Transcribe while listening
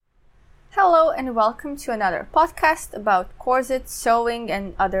Hello and welcome to another podcast about corsets, sewing,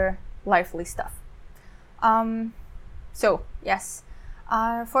 and other lively stuff. For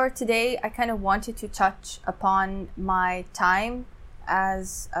today, I kind of wanted to touch upon my time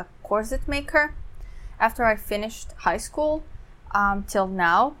as a corset maker. After I finished high school,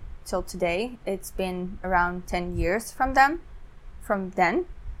 till today, it's been around 10 years from then,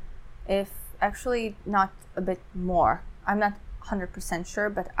 if actually not a bit more. I'm not 100% sure,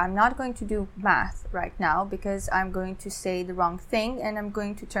 but I'm not going to do math right now because I'm going to say the wrong thing and I'm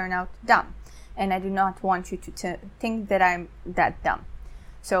going to turn out dumb. And I do not want you to think that I'm that dumb.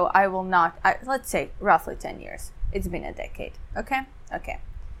 So I will not, let's say roughly 10 years. It's been a decade, okay? Okay.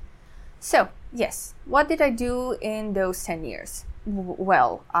 So, yes, what did I do in those 10 years?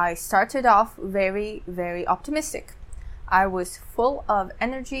 Well, I started off very, very optimistic. I was full of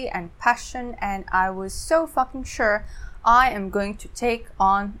energy and passion, and I was so fucking sure I am going to take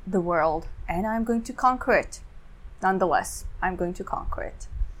on the world and I'm going to conquer it. Nonetheless, I'm going to conquer it.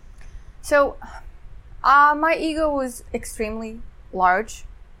 So, my ego was extremely large,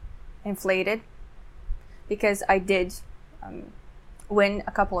 inflated, because I did win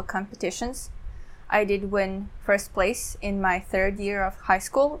a couple of competitions. I did win first place in my third year of high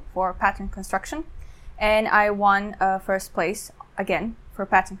school for pattern construction, and I won first place again for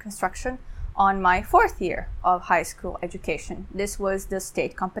pattern construction on my fourth year of high school education. This was the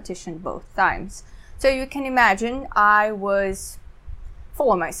state competition both times. So you can imagine I was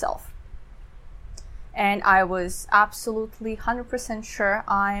full of myself. And I was absolutely 100% sure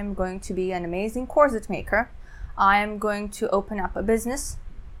I am going to be an amazing corset maker. I am going to open up a business.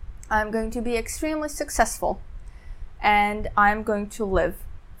 I'm going to be extremely successful. And I'm going to live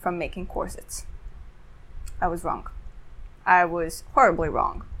from making corsets. I was wrong. I was horribly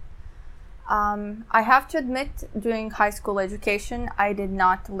wrong. I have to admit, during high school education, I did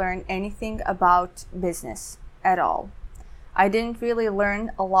not learn anything about business at all. I didn't really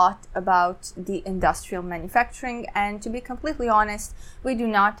learn a lot about the industrial manufacturing, and to be completely honest, we do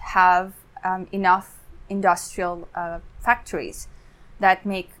not have enough industrial factories that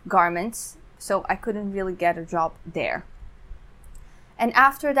make garments, so I couldn't really get a job there. And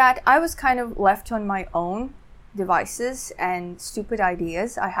after that, I was kind of left on my own devices and stupid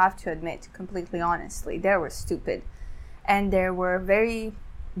ideas. I have to admit, completely honestly, they were stupid and they were very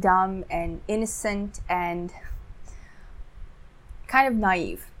dumb and innocent and kind of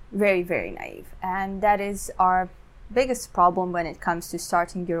naive, very, very naive. And that is our biggest problem when it comes to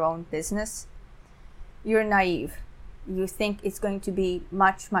starting your own business. You're naive. You think it's going to be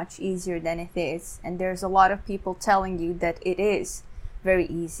much, much easier than it is, and there's a lot of people telling you that it is very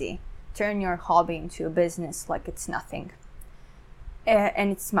easy. Turn your hobby into a business like it's nothing. And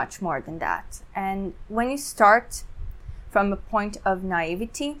it's much more than that. And when you start from a point of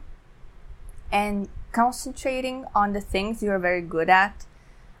naivety and concentrating on the things you're very good at,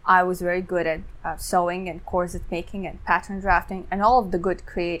 I was very good at sewing and corset making and pattern drafting and all of the good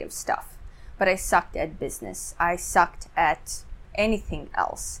creative stuff. But I sucked at business. I sucked at anything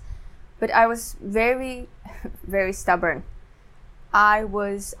else. But I was very, very stubborn. I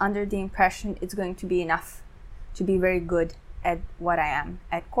was under the impression it's going to be enough to be very good at what I am,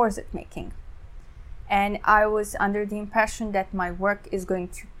 at corset making. And I was under the impression that my work is going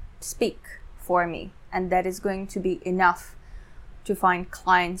to speak for me, and that is going to be enough to find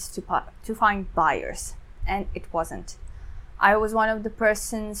clients, to find buyers. And it wasn't. I was one of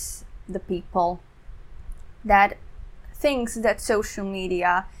the people that thinks that social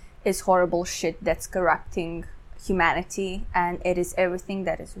media is horrible shit that's corrupting humanity, and it is everything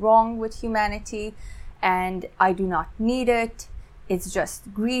that is wrong with humanity, and I do not need it. It's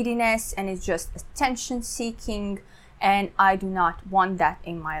just greediness and it's just attention seeking, and I do not want that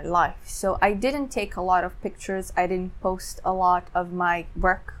in my life. So I didn't take a lot of pictures. I didn't post a lot of my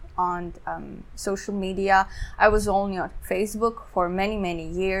work on social media. I was only on Facebook for many, many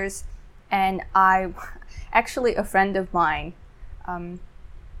years, and actually a friend of mine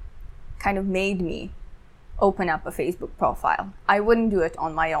kind of made me open up a Facebook profile. I wouldn't do it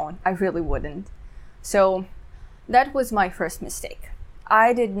on my own. I really wouldn't. So that was my first mistake.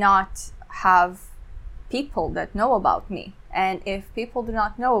 I did not have people that know about me. And if people do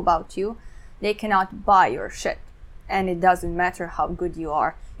not know about you, they cannot buy your shit. And it doesn't matter how good you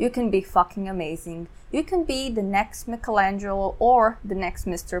are. You can be fucking amazing. You can be the next Michelangelo or the next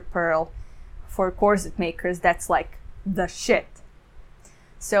Mr. Pearl. For corset makers, that's like the shit.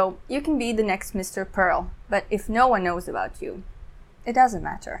 So you can be the next Mr. Pearl, but if no one knows about you, it doesn't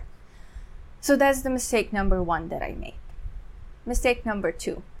matter. So that's the mistake number one that I made. Mistake number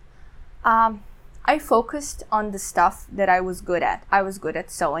two. I focused on the stuff that I was good at. I was good at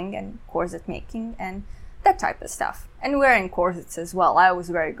sewing and corset making and that type of stuff. And wearing corsets as well. I was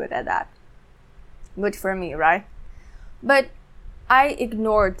very good at that. Good for me, right? But I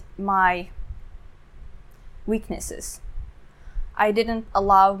ignored my weaknesses. I didn't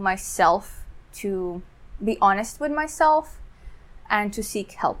allow myself to be honest with myself and to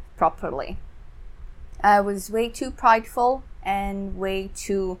seek help properly. I was way too prideful and way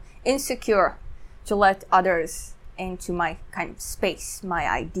too insecure to let others into my kind of space, my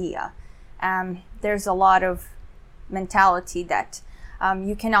idea. There's a lot of mentality that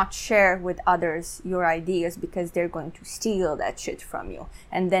you cannot share with others your ideas because they're going to steal that shit from you.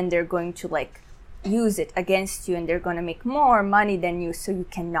 And then they're going to use it against you and they're going to make more money than you. So you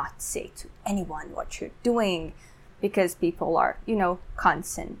cannot say to anyone what you're doing because people are,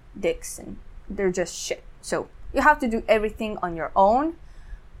 cunts and dicks and they're just shit. So you have to do everything on your own,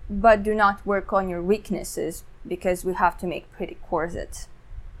 but do not work on your weaknesses because we have to make pretty corsets.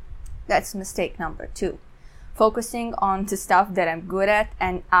 That's mistake number 2. Focusing on the stuff that I'm good at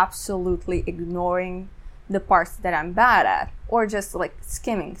and absolutely ignoring the parts that I'm bad at, or just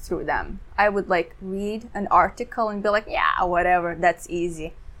skimming through them. I would read an article and be like, yeah, whatever, that's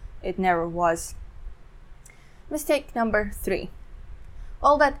easy. It never was. Mistake number 3.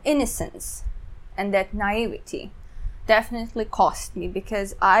 All that innocence and that naivety definitely cost me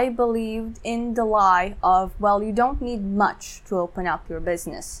because I believed in the lie of, well, you don't need much to open up your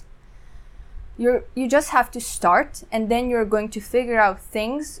business. You just have to start and then you're going to figure out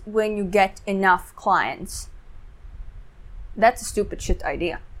things when you get enough clients. That's a stupid shit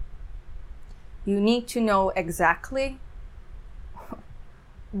idea. You need to know exactly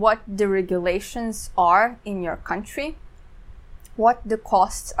what the regulations are in your country, what the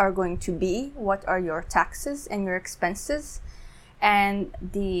costs are going to be, what are your taxes and your expenses, and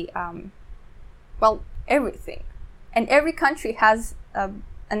everything. And every country has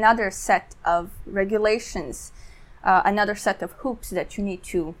another set of regulations, another set of hoops that you need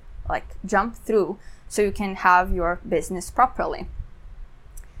to jump through so you can have your business properly.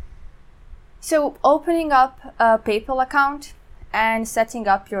 So opening up a PayPal account and setting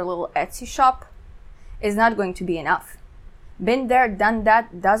up your little Etsy shop is not going to be enough. Been there, done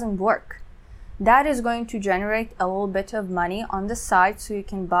that, doesn't work. That is going to generate a little bit of money on the side so you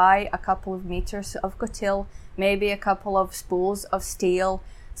can buy a couple of meters of coutil, maybe a couple of spools of steel,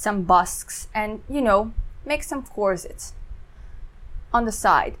 some busks, and make some corsets on the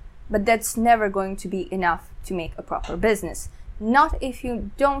side. But that's never going to be enough to make a proper business. Not if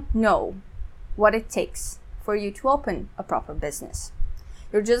you don't know what it takes for you to open a proper business.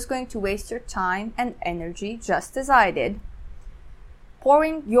 You're just going to waste your time and energy, just as I did,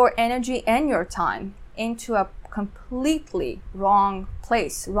 pouring your energy and your time into a completely wrong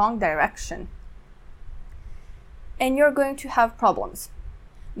place, wrong direction. And you're going to have problems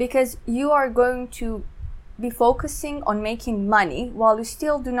because you are going to be focusing on making money while you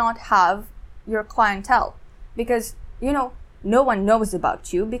still do not have your clientele because, no one knows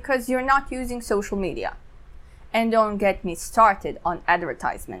about you because you're not using social media. And don't get me started on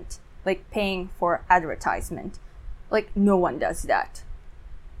advertisement, paying for advertisement. No one does that.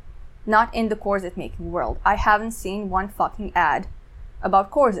 Not in the corset making world. I haven't seen one fucking ad about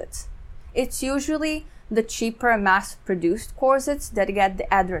corsets. It's usually the cheaper mass-produced corsets that get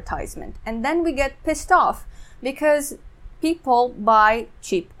the advertisement. And then we get pissed off because people buy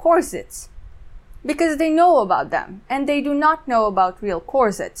cheap corsets because they know about them and they do not know about real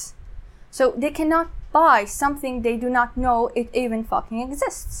corsets. So they cannot buy something they do not know it even fucking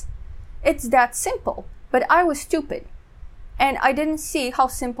exists. It's that simple. But I was stupid. And I didn't see how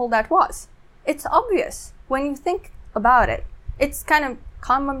simple that was. It's obvious when you think about it. It's kind of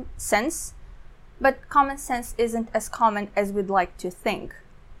common sense, but common sense isn't as common as we'd like to think.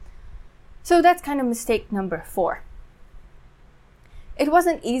 So that's kind of mistake number 4. It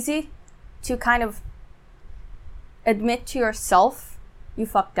wasn't easy to kind of admit to yourself you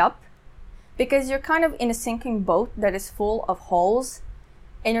fucked up because you're kind of in a sinking boat that is full of holes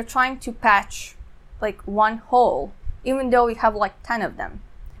and you're trying to patch one hole even though you have 10 of them.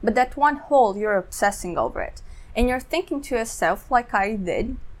 But that one hole, you're obsessing over it. And you're thinking to yourself, like I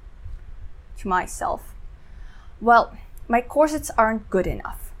did to myself, well, my corsets aren't good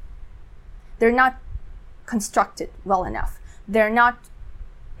enough. They're not constructed well enough. They're not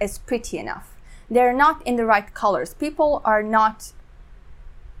as pretty enough. They're not in the right colors. People are not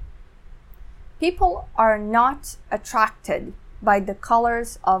attracted by the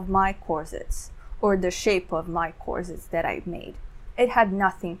colors of my corsets or the shape of my corsets that I've made. It had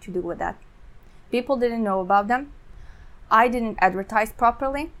nothing to do with that. People didn't know about them. I didn't advertise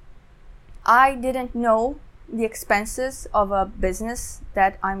properly. I didn't know the expenses of a business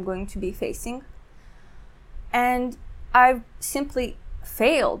that I'm going to be facing. And I simply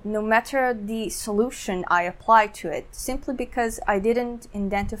failed no matter the solution I applied to it, simply because I didn't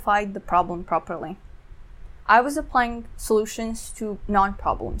identify the problem properly. I was applying solutions to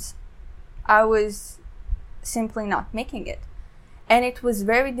non-problems. I was simply not making it. And it was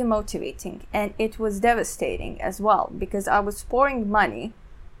very demotivating, and it was devastating as well, because I was pouring money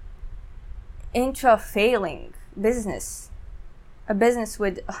into a failing business, a business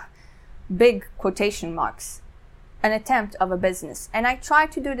with big quotation marks, an attempt of a business. And I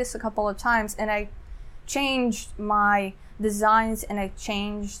tried to do this a couple of times, and I changed my designs, and I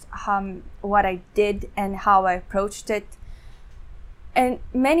changed what I did and how I approached it. And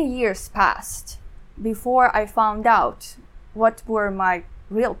many years passed before I found out what were my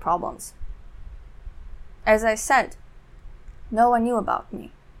real problems. As I said, no one knew about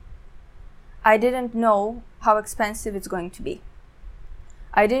me. I didn't know how expensive it's going to be.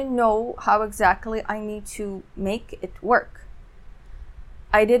 I didn't know how exactly I need to make it work.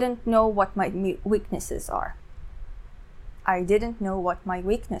 I didn't know what my weaknesses are. I didn't know what my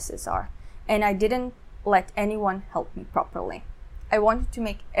weaknesses are, and I didn't let anyone help me properly. I wanted to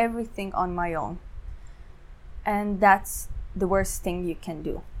make everything on my own, and that's the worst thing you can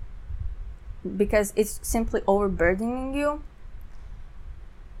do, because it's simply overburdening you,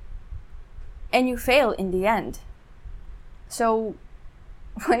 and you fail in the end. So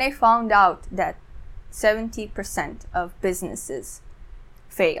when I found out that 70% of businesses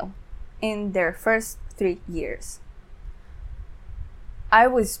fail in their first 3 years, I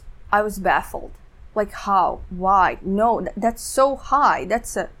was baffled. Like, how? Why? No, that's so high.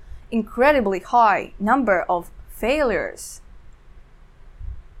 That's an incredibly high number of failures.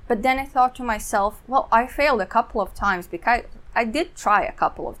 But then I thought to myself, well, I failed a couple of times because I did try a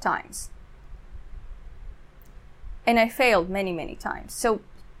couple of times. And I failed many, many times. So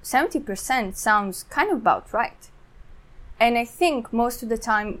 70% sounds kind of about right. And I think most of the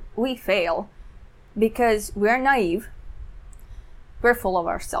time we fail because we're naive, we're full of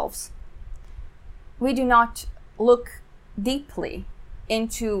ourselves. We do not look deeply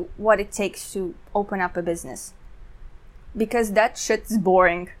into what it takes to open up a business, because that shit's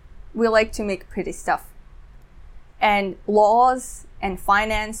boring. We like to make pretty stuff. And laws and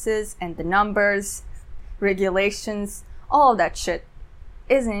finances and the numbers, regulations, all of that shit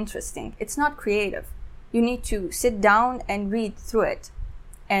isn't interesting. It's not creative. You need to sit down and read through it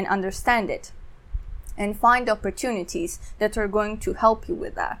and understand it and find opportunities that are going to help you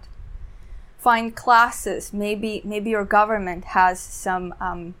with that. Find classes. Maybe your government has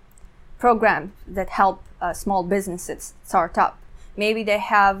some programs that help small businesses start up. Maybe they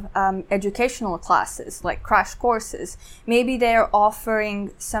have educational classes like crash courses. Maybe they're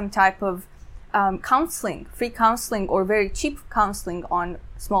offering some type of counseling, free counseling or very cheap counseling on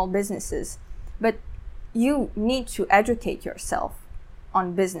small businesses. But you need to educate yourself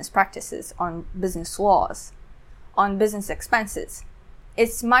on business practices, on business laws, on business expenses.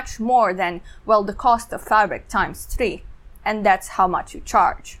 It's much more than, well, the cost of fabric times 3, and that's how much you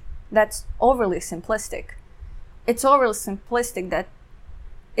charge. That's overly simplistic. It's overly simplistic that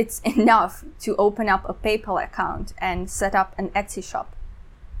it's enough to open up a PayPal account and set up an Etsy shop.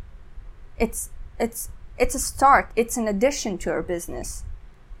 It's a start. It's an addition to your business,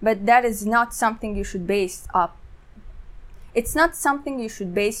 but that is not something you should base up. It's not something you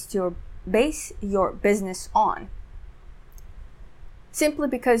should base your business on, simply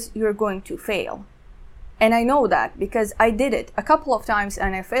because you're going to fail. And I know that because I did it a couple of times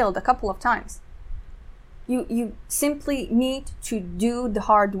and I failed a couple of times. You simply need to do the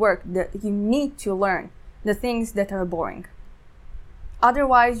hard work. You need to learn the things that are boring.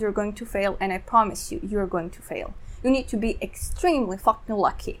 Otherwise, you're going to fail, and I promise you, you're going to fail. You need to be extremely fucking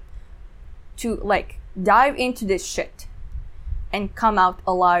lucky to dive into this shit and come out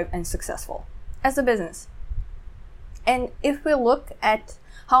alive and successful as a business. And if we look at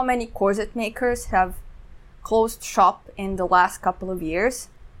how many corset makers have closed shop in the last couple of years,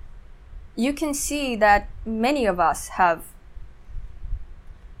 you can see that many of us have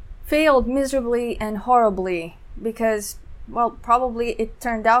failed miserably and horribly because, well, probably it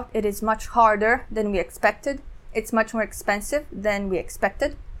turned out it is much harder than we expected. It's much more expensive than we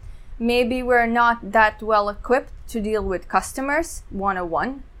expected. Maybe we're not that well equipped to deal with customers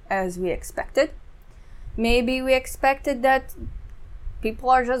one-on-one as we expected. Maybe we expected that people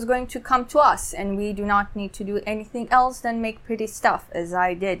are just going to come to us and we do not need to do anything else than make pretty stuff, as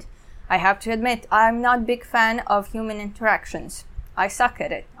I did. I have to admit, I'm not a big fan of human interactions. I suck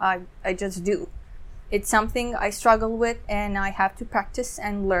at it. I just do. It's something I struggle with, and I have to practice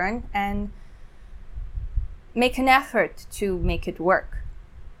and learn and make an effort to make it work.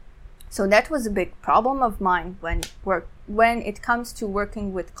 So that was a big problem of mine when it comes to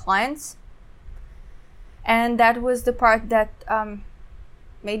working with clients. And that was the part that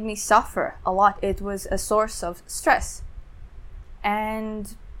made me suffer a lot. It was a source of stress.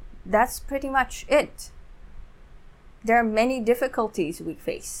 And that's pretty much it. There are many difficulties we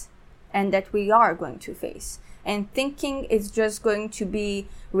face and that we are going to face. And thinking it's just going to be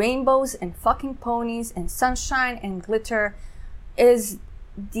rainbows and fucking ponies and sunshine and glitter it's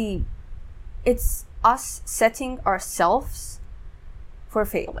us setting ourselves for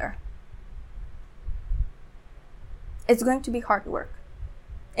failure. It's going to be hard work.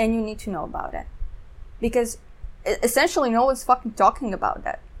 And you need to know about it. Because essentially no one's fucking talking about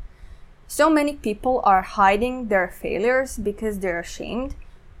that. So many people are hiding their failures because they're ashamed,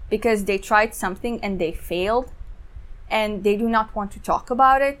 because they tried something and they failed, and they do not want to talk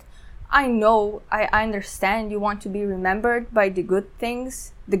about it. I know, I understand you want to be remembered by the good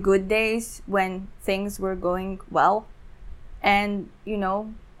things, the good days when things were going well, and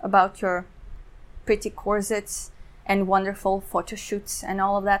about your pretty corsets and wonderful photo shoots and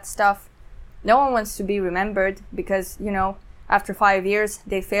all of that stuff. No one wants to be remembered because, after 5 years,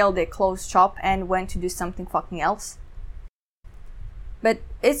 they failed, they closed shop and went to do something fucking else. But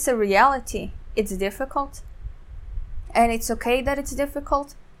it's a reality. It's difficult. And it's okay that it's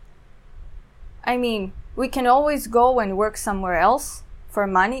difficult. I mean, we can always go and work somewhere else for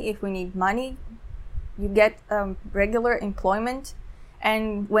money if we need money. You get regular employment.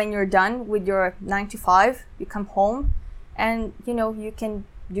 And when you're done with your 9 to 5, you come home and, you can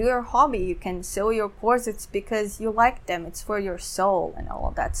do your hobby. You can sew your corsets because you like them. It's for your soul and all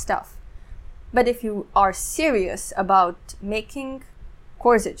of that stuff. But if you are serious about making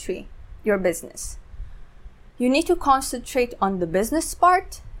corsetry your business, you need to concentrate on the business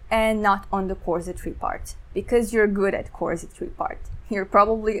part and not on the corsetry part, because you're good at corsetry part. You're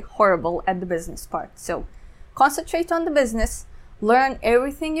probably horrible at the business part. So concentrate on the business, learn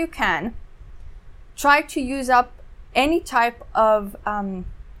everything you can, try to use up any type of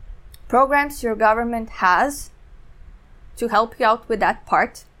programs your government has to help you out with that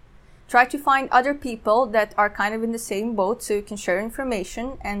part. Try to find other people that are kind of in the same boat so you can share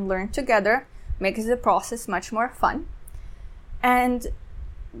information and learn together. Makes the process much more fun. And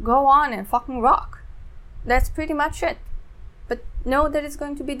go on and fucking rock. That's pretty much it. But know that it's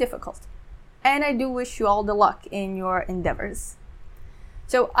going to be difficult. And I do wish you all the luck in your endeavors.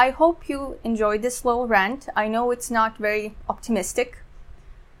 So I hope you enjoyed this little rant. I know it's not very optimistic,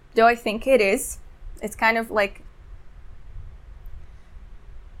 though I think it is. It's kind of like,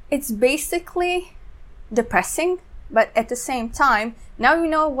 it's basically depressing, but at the same time, now you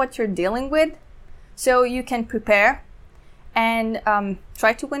know what you're dealing with, so you can prepare and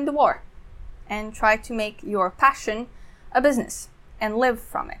try to win the war and try to make your passion a business and live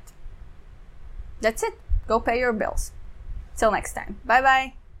from it. That's it. Go pay your bills. Till next time. Bye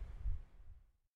bye.